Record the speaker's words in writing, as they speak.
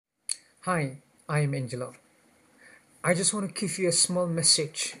Hi, I am Angelo. I just want to give you a small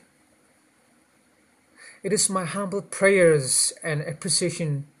message. It is my humble prayers and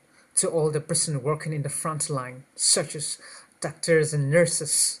appreciation to all the persons working in the front line, such as doctors and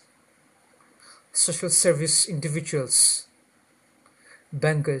nurses, social service individuals,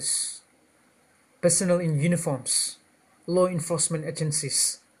 bankers, personnel in uniforms, law enforcement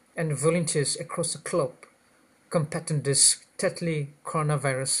agencies, and volunteers across the globe combating this deadly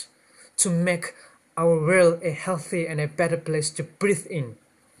coronavirus to make our world a healthy and a better place to breathe in.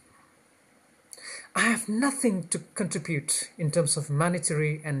 I have nothing to contribute in terms of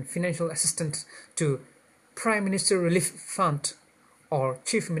monetary and financial assistance to Prime Minister Relief Fund or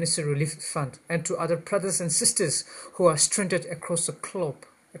Chief Minister Relief Fund and to other brothers and sisters who are stranded across the globe,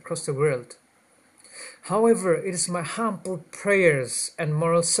 across the world. However, it is my humble prayers and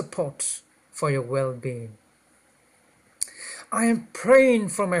moral support for your well-being. I am praying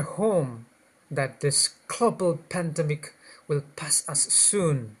for my home that this global pandemic will pass us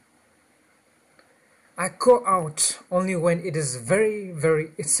soon. I go out only when it is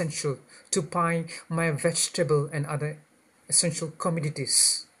very essential to buy my vegetable and other essential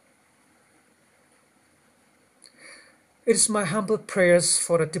commodities. It is my humble prayers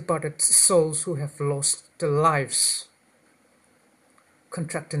for the departed souls who have lost their lives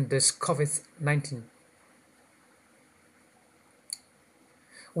contracting this COVID-19.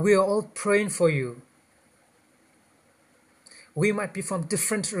 We are all praying for you. We might be from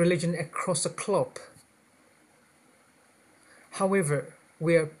different religions across the globe. However,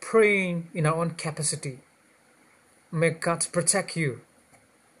 we are praying in our own capacity. May God protect you.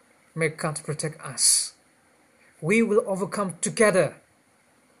 May God protect us. We will overcome together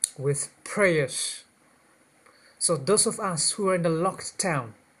with prayers. So those of us who are in the locked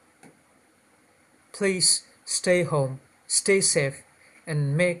town, please stay home, stay safe,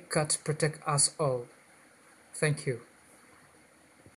 and may God protect us all. Thank you.